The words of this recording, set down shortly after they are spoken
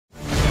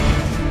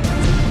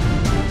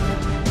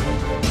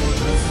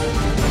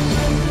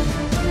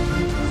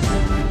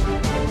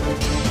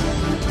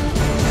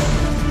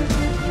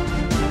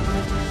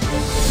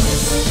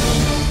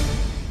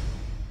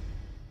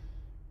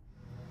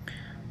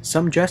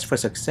Some dress for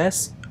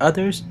success,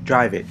 others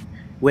drive it.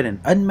 With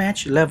an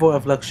unmatched level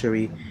of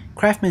luxury,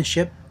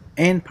 craftsmanship,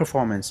 and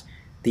performance,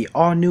 the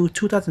all-new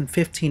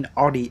 2015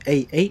 Audi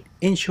A8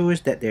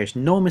 ensures that there's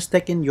no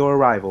mistaking your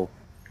arrival.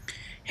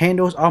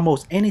 Handles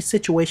almost any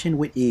situation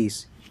with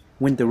ease.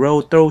 When the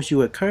road throws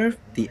you a curve,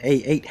 the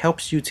A8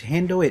 helps you to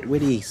handle it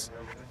with ease.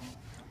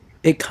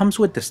 It comes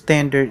with the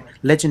standard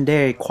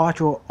legendary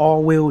Quattro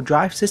all-wheel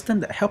drive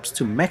system that helps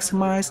to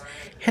maximize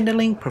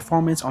handling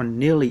performance on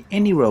nearly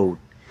any road.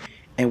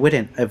 And with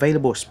an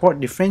available sport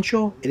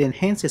differential, it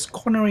enhances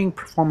cornering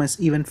performance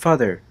even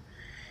further.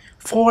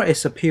 4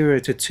 is superior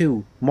to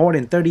 2. More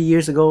than 30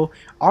 years ago,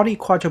 Audi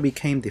Quattro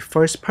became the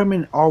first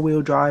permanent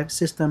all-wheel drive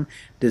system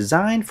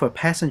designed for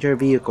passenger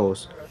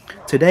vehicles.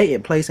 Today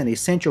it plays an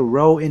essential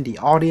role in the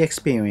Audi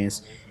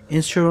experience,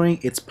 ensuring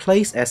its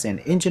place as an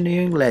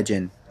engineering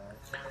legend.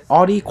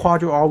 Audi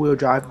Quattro all-wheel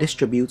drive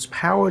distributes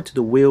power to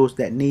the wheels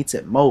that needs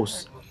it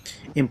most,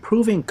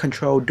 improving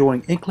control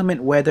during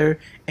inclement weather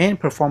and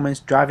performance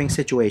driving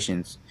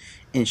situations.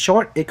 In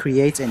short, it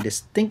creates a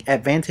distinct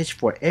advantage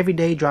for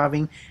everyday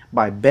driving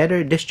by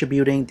better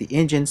distributing the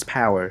engine's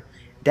power.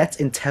 That's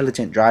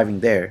intelligent driving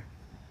there.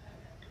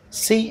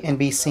 See and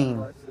be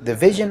seen. The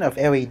vision of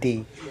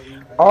LED.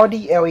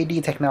 Audi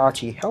LED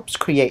technology helps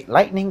create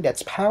lighting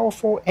that's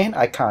powerful and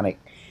iconic,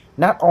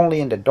 not only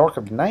in the dark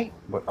of the night,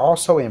 but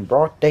also in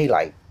broad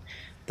daylight.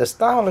 The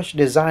stylish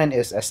design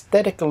is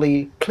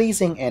aesthetically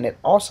pleasing and it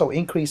also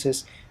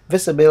increases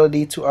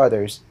visibility to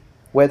others,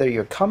 whether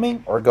you're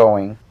coming or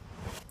going.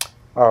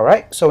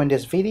 Alright, so in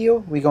this video,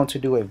 we're going to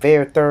do a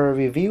very thorough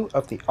review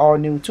of the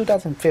all-new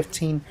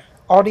 2015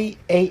 Audi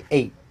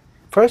A8.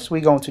 First,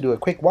 we're going to do a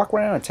quick walk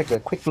around and take a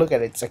quick look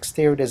at its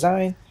exterior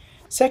design.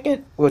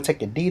 Second, we'll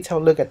take a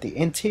detailed look at the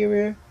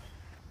interior.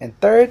 And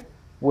third,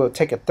 we'll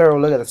take a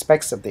thorough look at the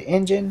specs of the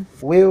engine,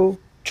 wheel,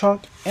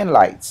 trunk, and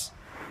lights.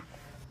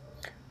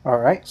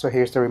 Alright, so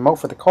here's the remote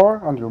for the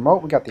car. On the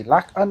remote, we got the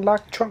lock,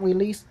 unlock, trunk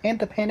release, and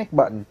the panic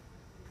button.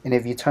 And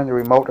if you turn the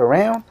remote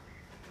around,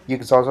 you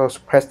can also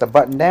press the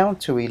button down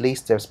to release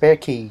the spare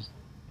key.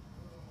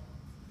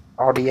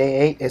 Audi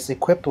A8 is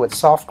equipped with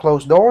soft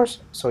closed doors,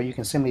 so you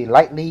can simply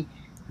lightly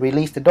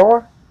release the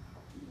door.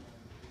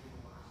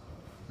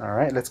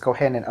 Alright, let's go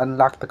ahead and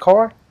unlock the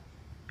car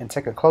and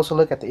take a closer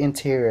look at the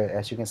interior.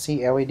 As you can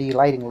see, LED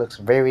lighting looks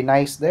very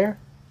nice there.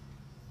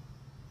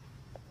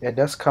 It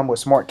does come with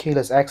smart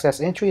keyless access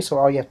entry, so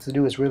all you have to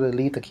do is really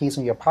leave the keys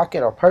in your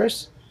pocket or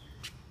purse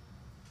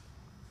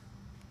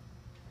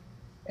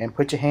and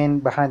put your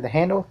hand behind the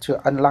handle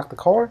to unlock the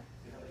car.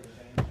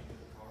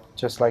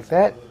 Just like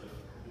that.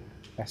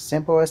 As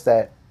simple as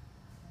that.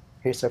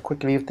 Here's a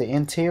quick view of the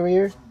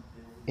interior.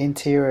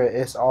 Interior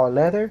is all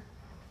leather.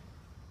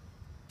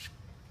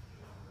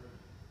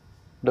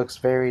 Looks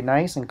very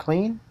nice and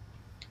clean.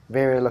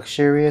 Very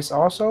luxurious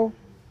also.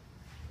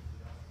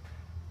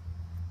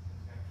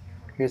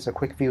 Here's a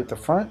quick view of the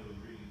front.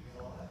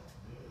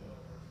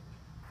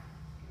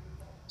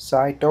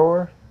 Side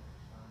door.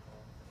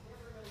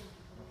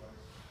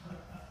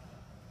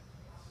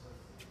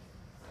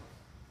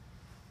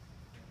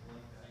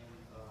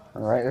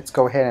 Alright, let's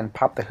go ahead and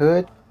pop the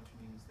hood.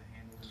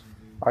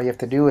 All you have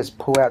to do is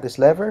pull out this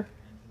lever,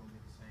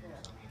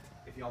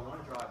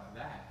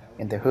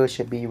 and the hood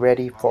should be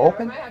ready for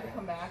open.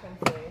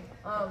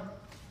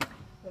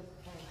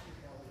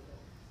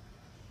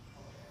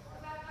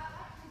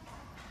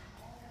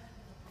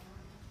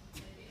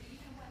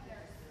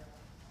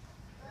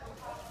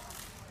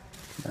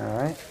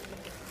 Alright.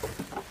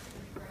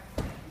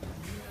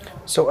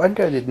 So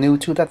under the new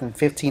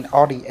 2015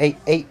 Audi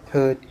A8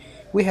 hood,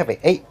 we have an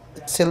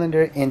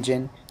 8-cylinder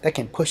engine that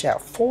can push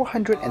out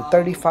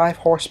 435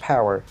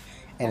 horsepower,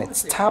 and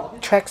its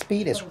top track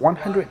speed is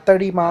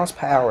 130 miles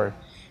per hour,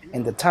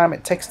 and the time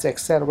it takes to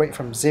accelerate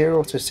from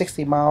 0 to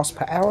 60 miles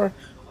per hour,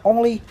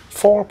 only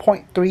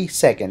 4.3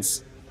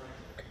 seconds.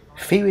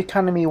 Fuel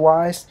economy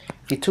wise,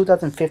 the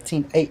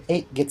 2015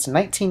 A8 gets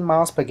 19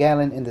 miles per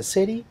gallon in the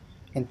city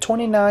and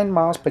 29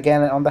 miles per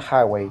gallon on the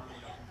highway,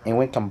 and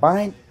when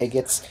combined it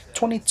gets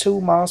 22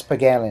 miles per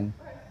gallon.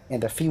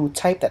 And the fuel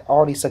type that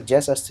Audi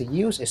suggests us to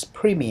use is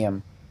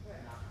premium.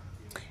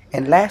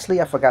 And lastly,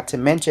 I forgot to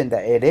mention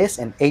that it is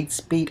an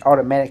 8-speed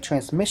automatic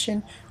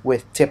transmission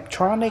with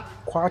Tiptronic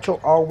Quattro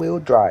all-wheel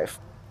drive.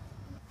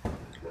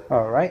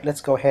 Alright,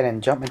 let's go ahead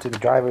and jump into the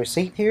driver's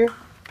seat here.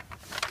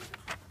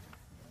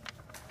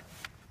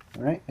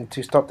 Alright, and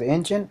to start the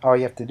engine, all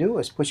you have to do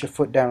is push your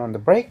foot down on the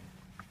brake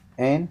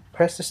and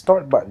press the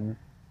start button.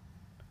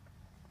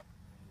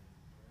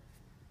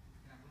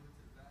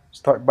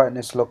 Start button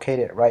is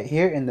located right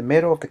here in the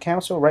middle of the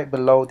console, right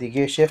below the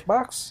gear shift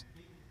box.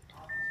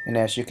 And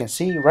as you can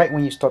see, right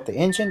when you start the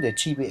engine, the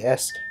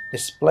GPS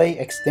display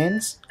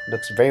extends.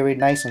 Looks very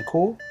nice and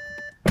cool.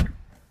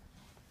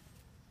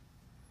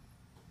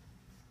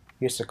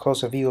 Here's a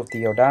closer view of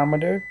the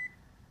odometer.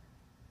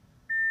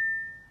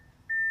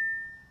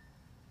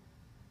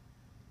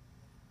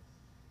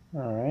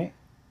 Alright.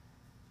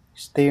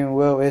 Steering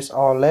wheel is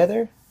all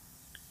leather.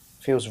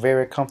 Feels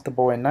very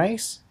comfortable and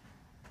nice.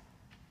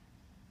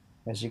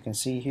 As you can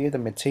see here, the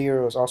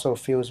materials also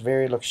feels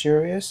very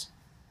luxurious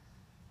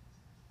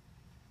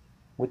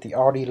with the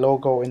Audi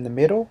logo in the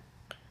middle.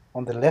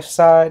 On the left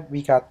side,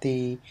 we got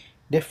the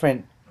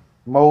different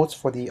modes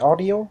for the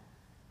audio.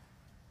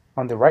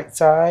 On the right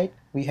side,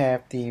 we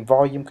have the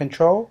volume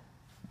control.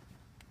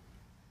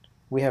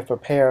 We have a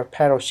pair of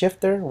paddle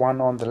shifter,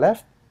 one on the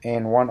left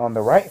and one on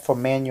the right for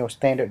manual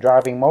standard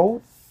driving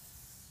mode.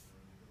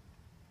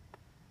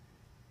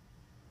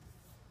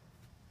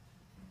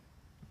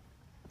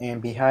 And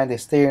behind the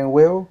steering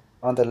wheel,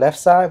 on the left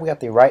side, we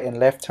got the right and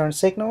left turn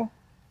signal,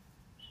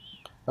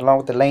 along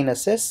with the lane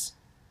assist.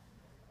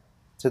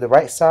 To the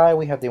right side,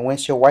 we have the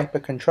windshield wiper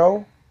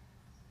control.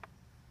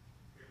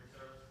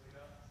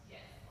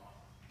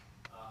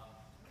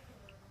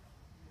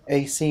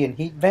 AC and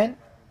heat vent.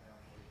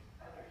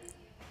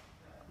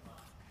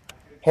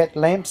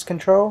 Headlamps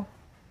control.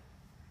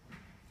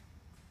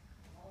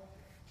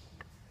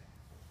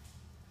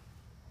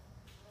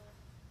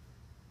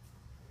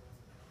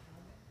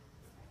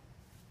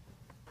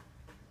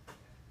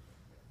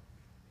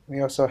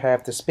 We also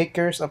have the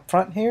speakers up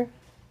front here.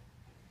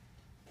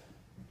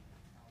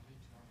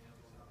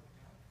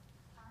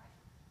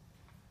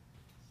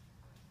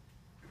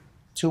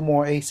 Two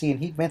more AC and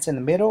heat vents in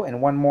the middle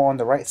and one more on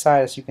the right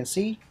side, as you can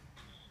see.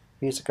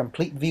 Here's a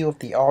complete view of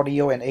the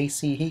audio and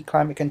AC heat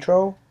climate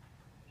control.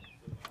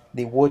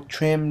 The wood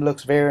trim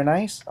looks very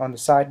nice on the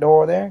side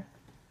door there.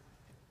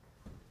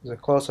 Here's a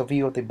closer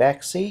view of the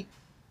back seat.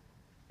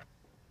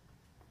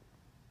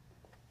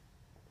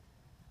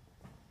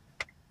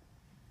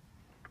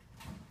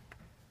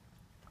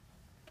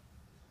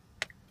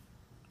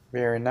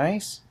 Very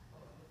nice.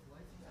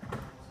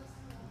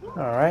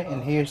 Alright,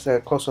 and here's a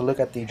closer look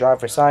at the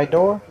driver's side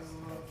door.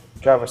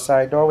 Driver's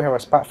side door, we have a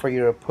spot for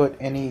you to put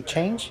any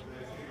change.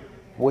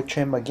 Wood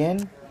trim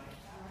again.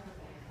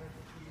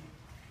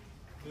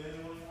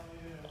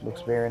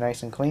 Looks very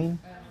nice and clean.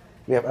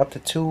 We have up to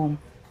 2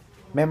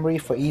 memory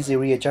for easy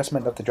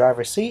readjustment of the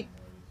driver's seat.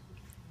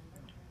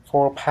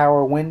 4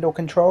 power window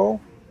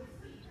control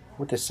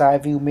with the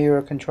side view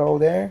mirror control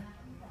there.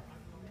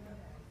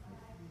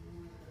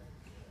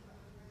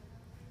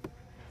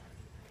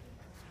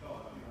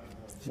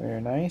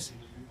 Very nice.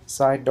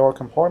 Side door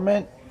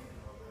compartment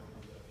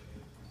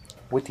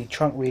with the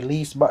trunk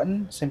release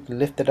button. Simply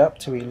lift it up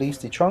to release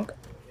the trunk.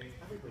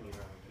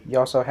 You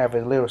also have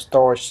a little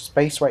storage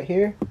space right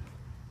here.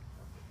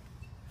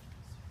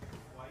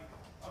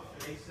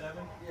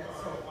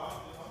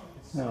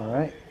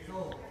 Alright,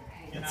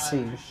 let's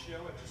see.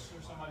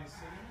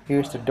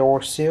 Here's the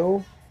door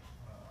sill,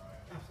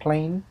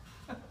 plain.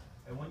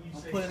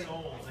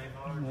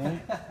 Yeah.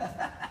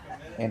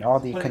 And all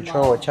the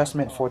control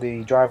adjustment for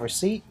the driver's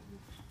seat.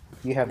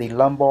 You have the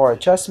lumbar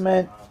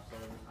adjustment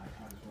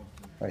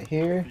right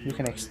here. You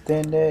can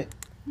extend it,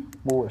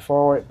 move it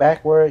forward,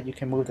 backward. You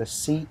can move the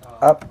seat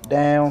up,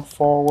 down,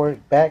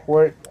 forward,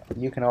 backward.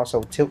 You can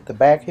also tilt the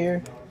back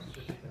here.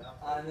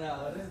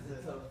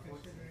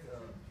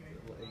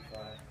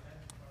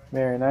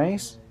 Very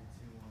nice.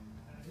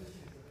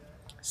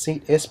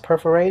 Seat is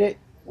perforated,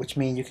 which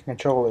means you can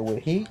control it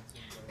with heat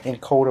in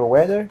colder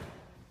weather.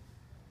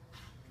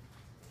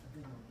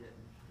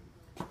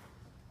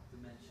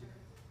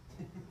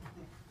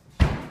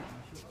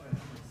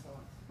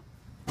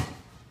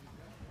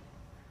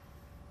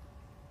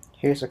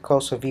 Here's a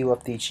closer view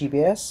of the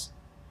GPS.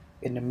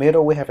 In the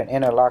middle, we have an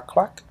analog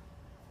clock.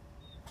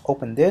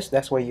 Open this,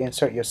 that's where you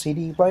insert your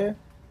CD player.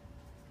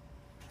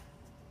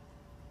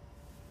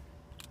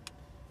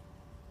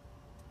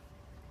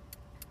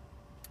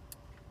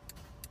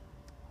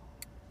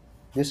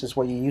 This is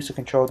what you use to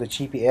control the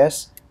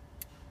GPS.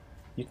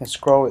 You can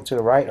scroll it to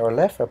the right or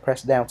left or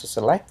press down to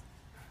select.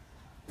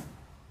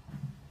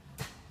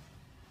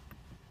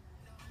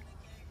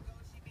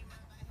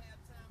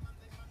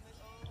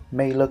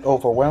 May look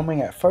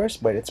overwhelming at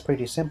first, but it's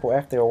pretty simple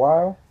after a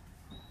while.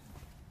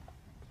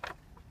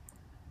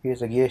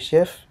 Here's a gear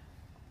shift.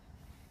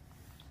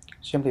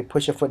 Simply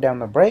push your foot down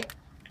the brake.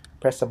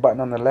 Press the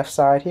button on the left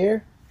side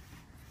here.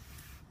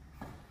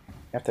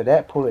 After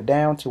that, pull it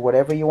down to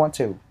whatever you want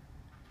to.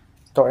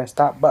 Start and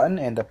stop button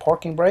and the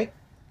parking brake.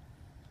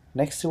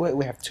 Next to it,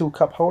 we have 2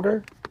 cup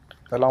holder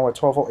along with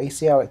 12 volt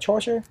AC outlet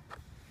charger.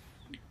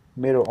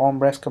 Middle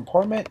armrest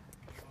compartment.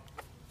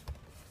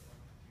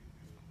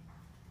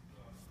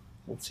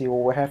 Let's see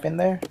what we have in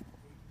there.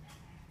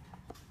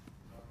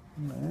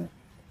 Alright.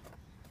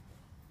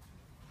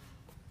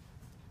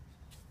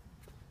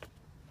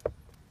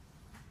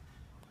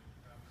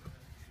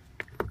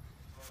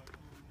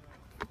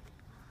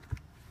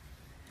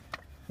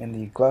 In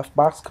the glove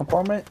box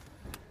compartment.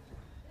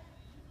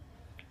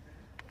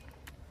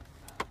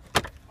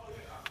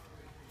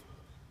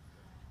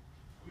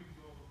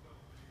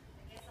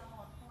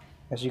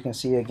 As you can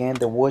see again,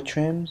 the wood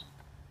trims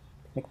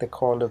make the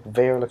car look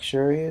very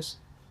luxurious.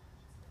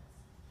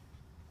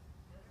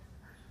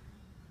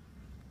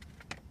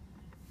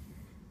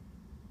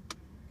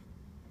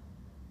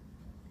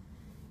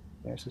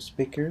 There's the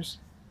speakers.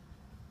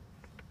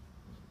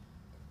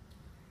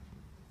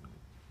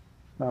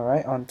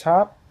 Alright, on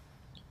top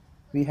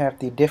We have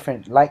the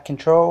different light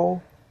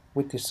control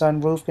with the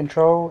sunroof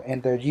control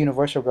and the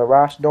universal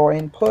garage door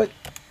input.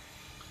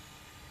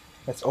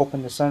 Let's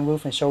open the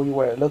sunroof and show you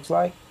what it looks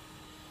like.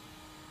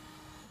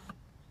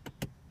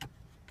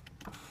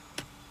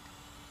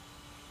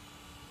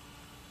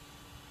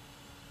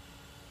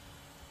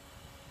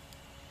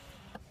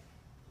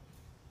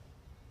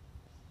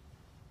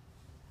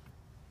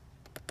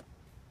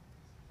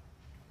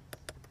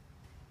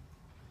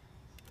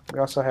 We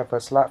also have a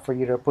slot for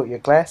you to put your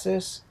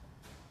glasses.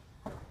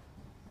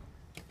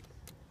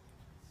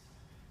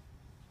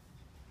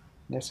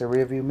 There's a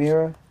rear view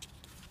mirror,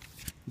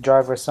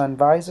 driver sun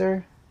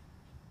visor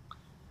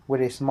with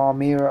a small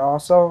mirror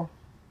also.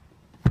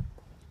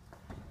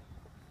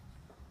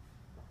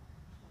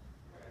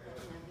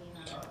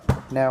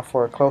 Now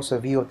for a closer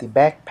view of the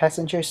back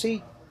passenger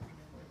seat.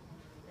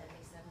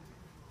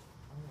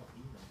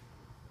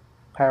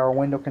 Power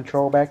window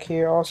control back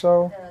here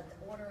also,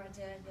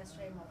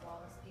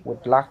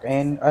 with lock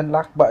and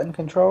unlock button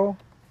control.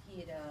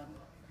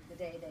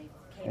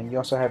 And you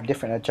also have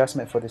different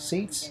adjustment for the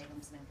seats.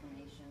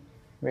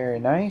 Very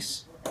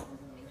nice.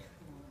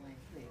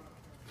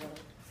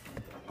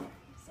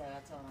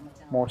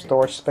 More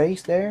storage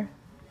space there.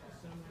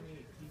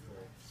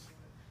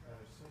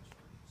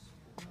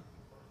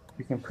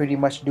 You can pretty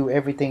much do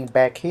everything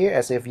back here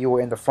as if you were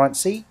in the front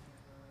seat.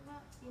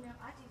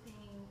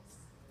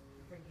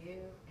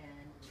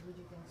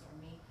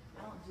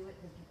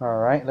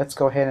 Alright, let's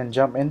go ahead and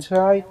jump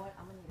inside.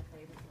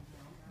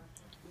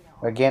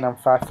 Again, I'm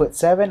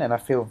 5'7" and I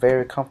feel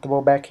very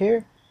comfortable back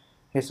here.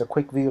 Here's a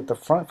quick view of the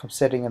front from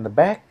sitting in the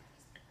back.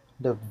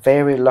 Look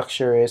very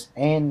luxurious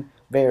and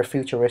very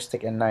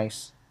futuristic and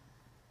nice.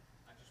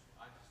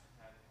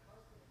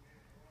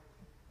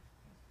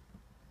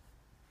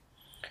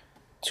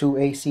 Two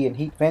AC and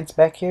heat vents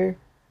back here,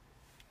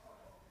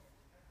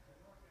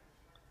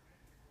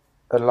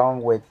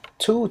 along with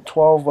two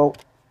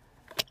 12-volt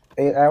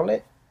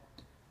outlet.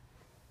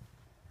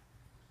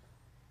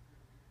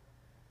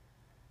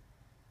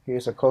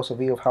 Here's a closer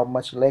view of how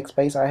much leg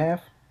space I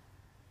have.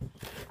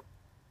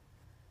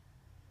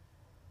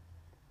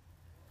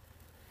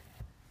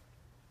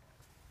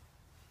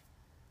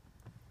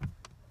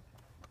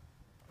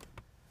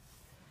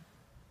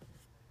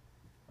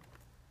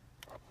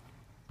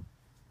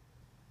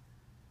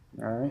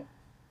 Alright,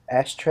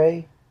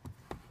 ashtray.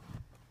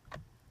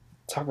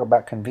 Talk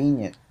about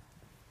convenient.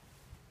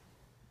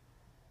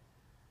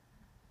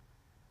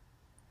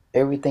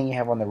 Everything you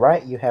have on the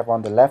right, you have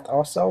on the left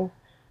also.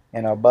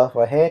 And above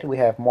our head, we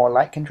have more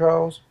light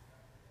controls.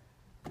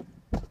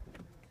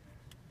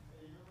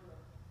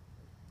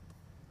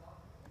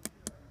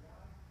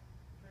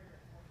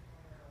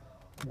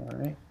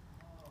 Alright.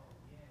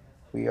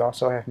 We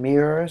also have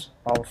mirrors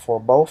for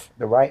both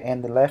the right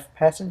and the left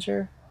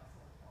passenger.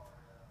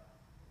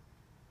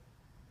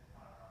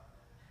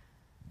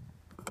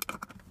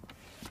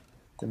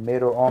 The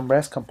middle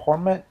armrest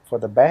compartment for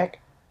the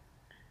back.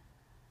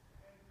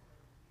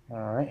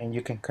 Alright, and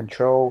you can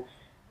control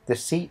the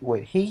seat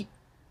with heat,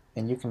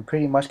 and you can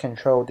pretty much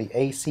control the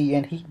AC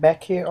and heat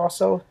back here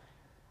also,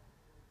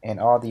 and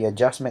all the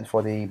adjustment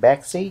for the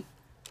back seat.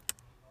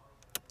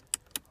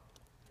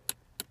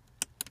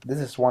 This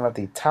is one of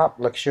the top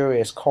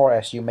luxurious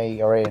cars, as you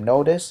may already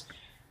notice.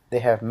 They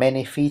have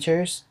many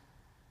features,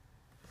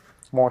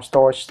 more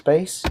storage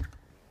space,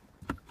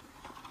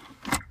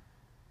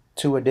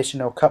 two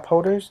additional cup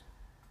holders.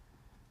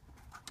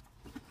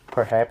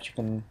 Perhaps you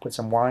can put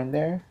some wine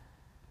there.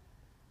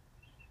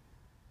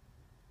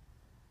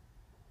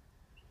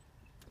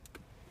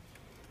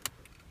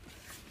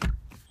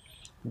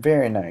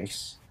 Very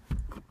nice.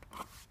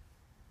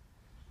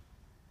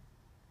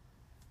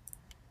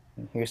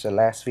 And here's the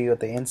last view of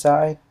the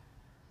inside.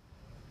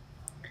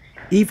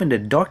 Even the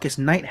darkest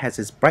night has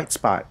its bright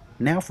spot.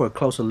 Now for a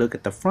closer look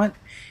at the front.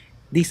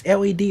 These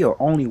LED are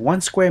only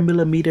 1 square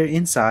millimeter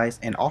in size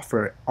and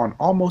offer on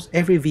almost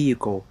every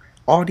vehicle.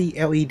 Audi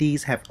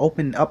LEDs have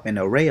opened up an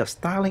array of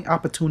styling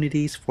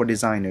opportunities for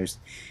designers.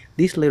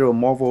 These little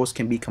marvels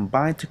can be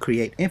combined to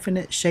create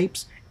infinite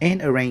shapes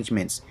and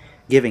arrangements,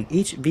 giving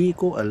each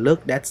vehicle a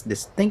look that's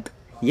distinct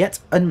yet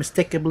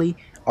unmistakably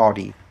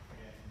Audi.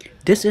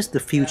 This is the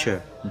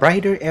future.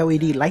 Brighter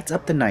LED lights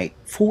up the night.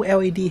 Full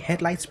LED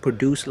headlights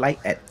produce light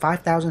at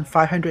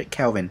 5,500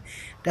 Kelvin.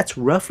 That's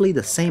roughly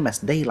the same as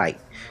daylight.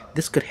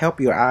 This could help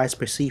your eyes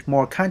perceive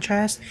more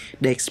contrast,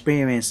 they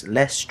experience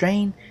less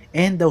strain,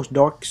 and those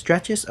dark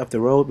stretches of the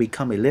road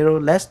become a little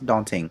less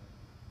daunting.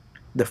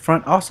 The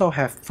front also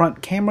have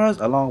front cameras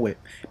along with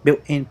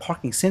built-in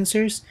parking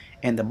sensors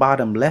and the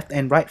bottom left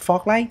and right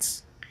fog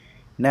lights.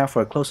 Now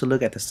for a closer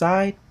look at the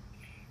side.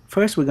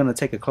 First, we're going to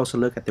take a closer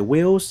look at the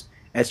wheels.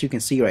 As you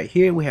can see right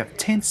here, we have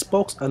 10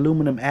 spokes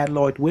aluminum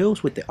alloy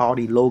wheels with the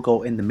Audi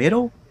logo in the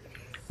middle.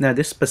 Now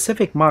this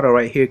specific model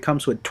right here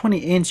comes with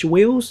 20-inch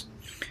wheels.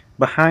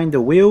 Behind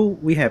the wheel,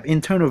 we have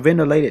internal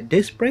ventilated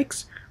disc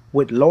brakes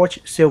with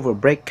large silver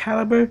brake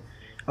caliber.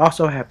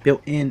 Also have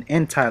built-in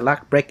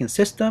anti-lock braking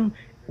system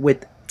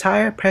with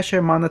tire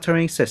pressure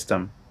monitoring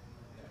system.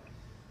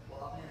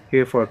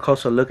 Here for a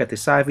closer look at the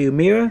side view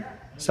mirror.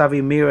 Side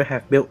view mirror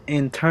have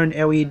built-in turn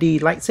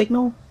LED light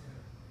signal.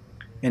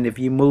 And if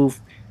you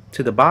move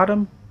to the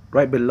bottom,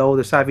 right below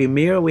the side view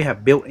mirror, we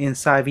have built-in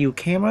side view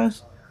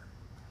cameras,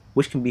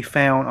 which can be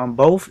found on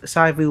both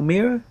side view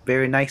mirror.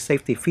 Very nice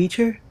safety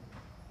feature.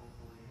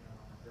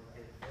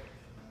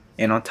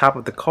 And on top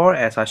of the car,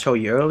 as I showed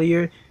you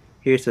earlier,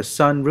 here's the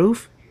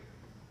sunroof.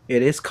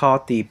 It is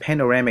called the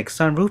panoramic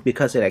sunroof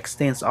because it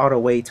extends all the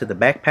way to the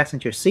back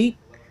passenger seat,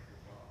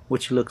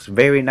 which looks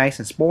very nice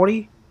and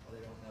sporty.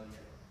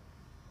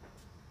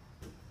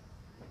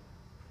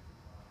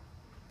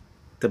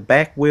 The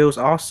back wheels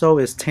also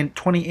is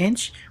 20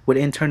 inch with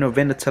internal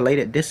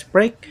ventilated disc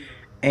brake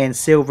and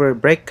silver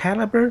brake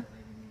caliper.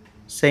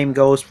 Same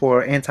goes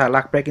for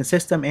anti-lock braking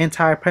system and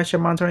tire pressure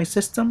monitoring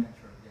system.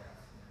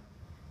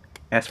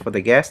 As for the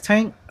gas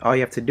tank, all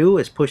you have to do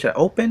is push it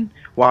open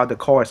while the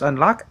car is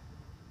unlocked.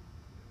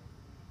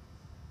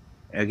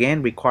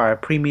 Again, require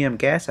premium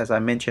gas as I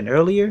mentioned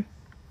earlier.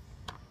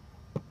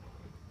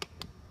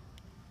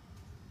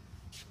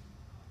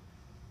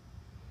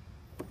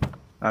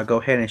 I'll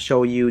go ahead and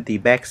show you the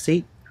back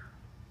seat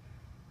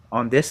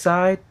on this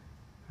side.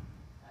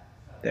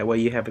 That way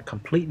you have a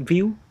complete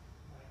view.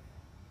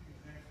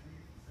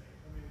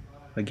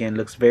 Again,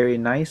 looks very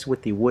nice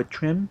with the wood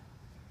trim.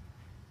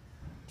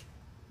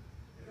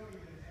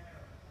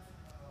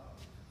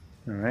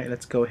 Alright,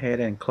 let's go ahead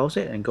and close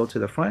it and go to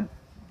the front.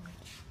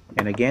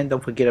 And again,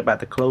 don't forget about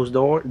the closed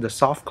door, the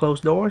soft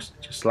closed doors.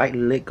 Just slightly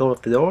let go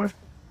of the door.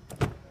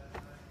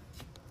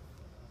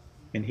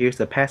 And here's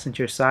the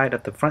passenger side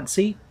of the front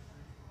seat.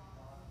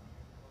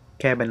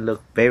 Cabin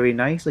look very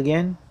nice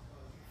again.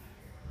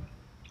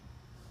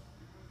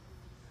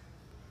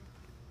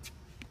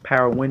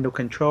 Power window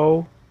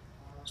control,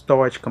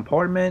 storage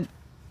compartment,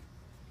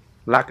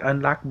 lock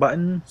unlock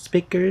button,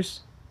 speakers,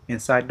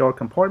 inside door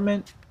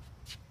compartment.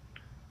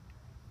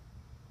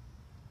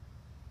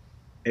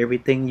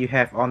 Everything you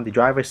have on the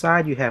driver's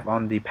side, you have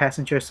on the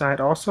passenger side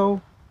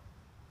also.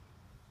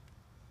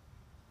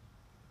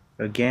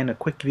 Again, a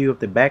quick view of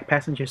the back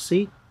passenger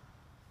seat.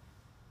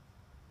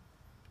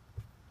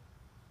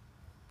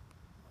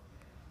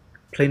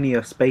 Plenty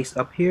of space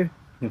up here.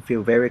 You can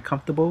feel very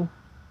comfortable.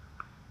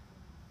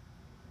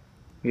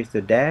 Here's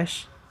the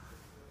dash.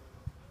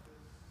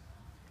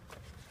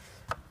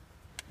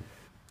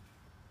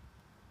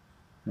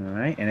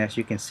 Alright, and as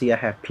you can see, I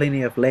have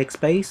plenty of leg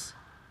space.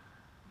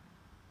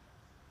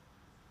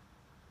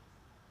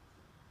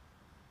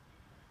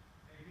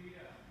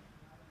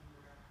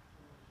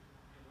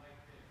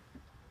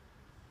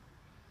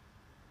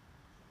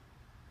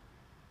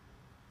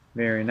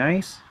 Very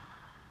nice.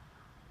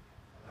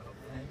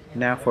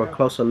 Now for a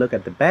closer look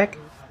at the back.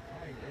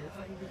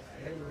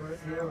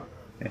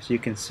 As you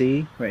can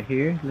see right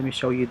here, let me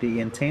show you the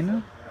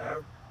antenna.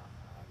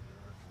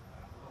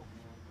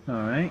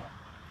 Alright.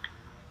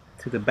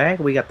 To the back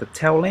we got the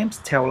tail lamps,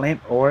 tail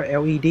lamp or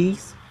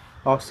LEDs.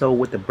 Also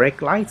with the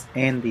brake lights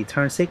and the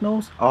turn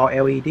signals, all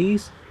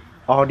LEDs.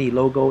 Audi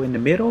logo in the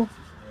middle,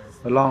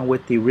 along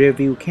with the rear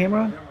view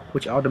camera,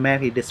 which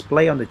automatically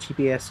display on the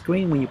GPS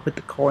screen when you put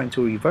the car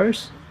into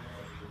reverse.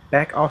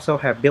 Back also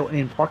have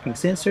built-in parking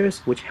sensors,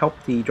 which help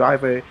the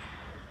driver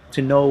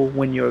to know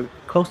when you're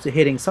close to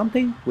hitting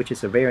something, which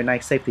is a very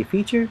nice safety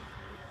feature.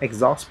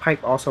 Exhaust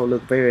pipe also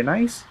look very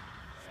nice.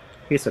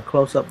 Here's a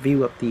close-up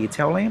view of the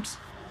tail lamps.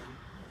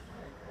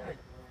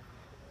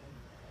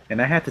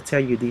 And I have to tell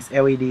you, these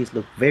LEDs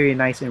look very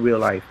nice in real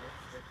life.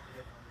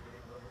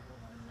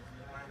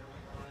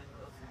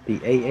 The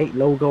A8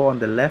 logo on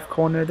the left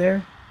corner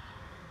there.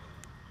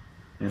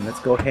 And let's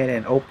go ahead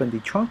and open the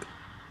trunk.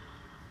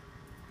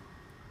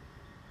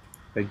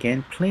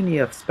 Again, plenty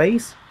of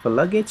space for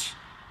luggage.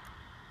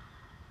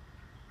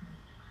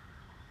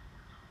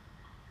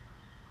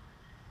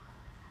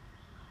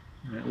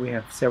 We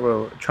have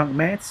several trunk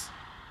mats,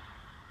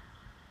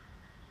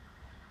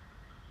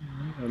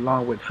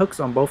 along with hooks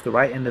on both the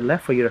right and the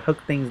left for you to hook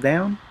things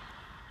down.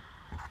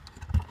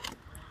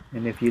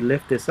 And if you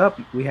lift this up,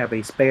 we have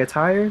a spare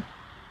tire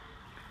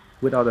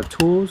with all the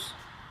tools.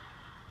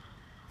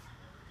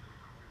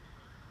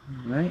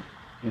 Alright,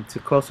 and to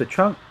close the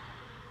trunk,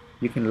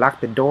 you can lock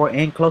the door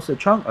and close the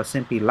trunk, or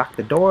simply lock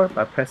the door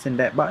by pressing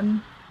that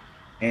button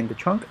and the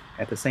trunk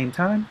at the same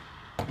time.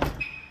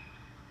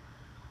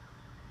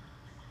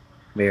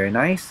 Very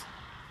nice.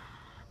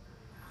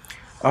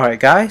 Alright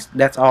guys,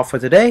 that's all for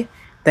today.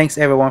 Thanks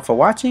everyone for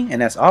watching,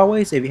 and as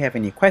always, if you have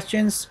any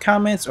questions,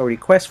 comments, or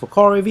requests for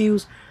car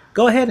reviews,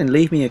 go ahead and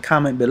leave me a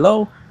comment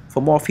below.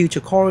 For more future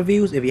car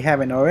reviews, if you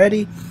haven't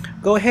already,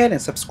 go ahead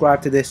and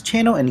subscribe to this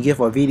channel and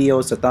give our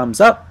videos a thumbs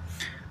up.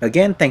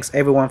 Again, thanks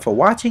everyone for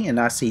watching, and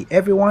I'll see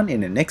everyone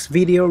in the next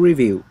video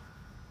review.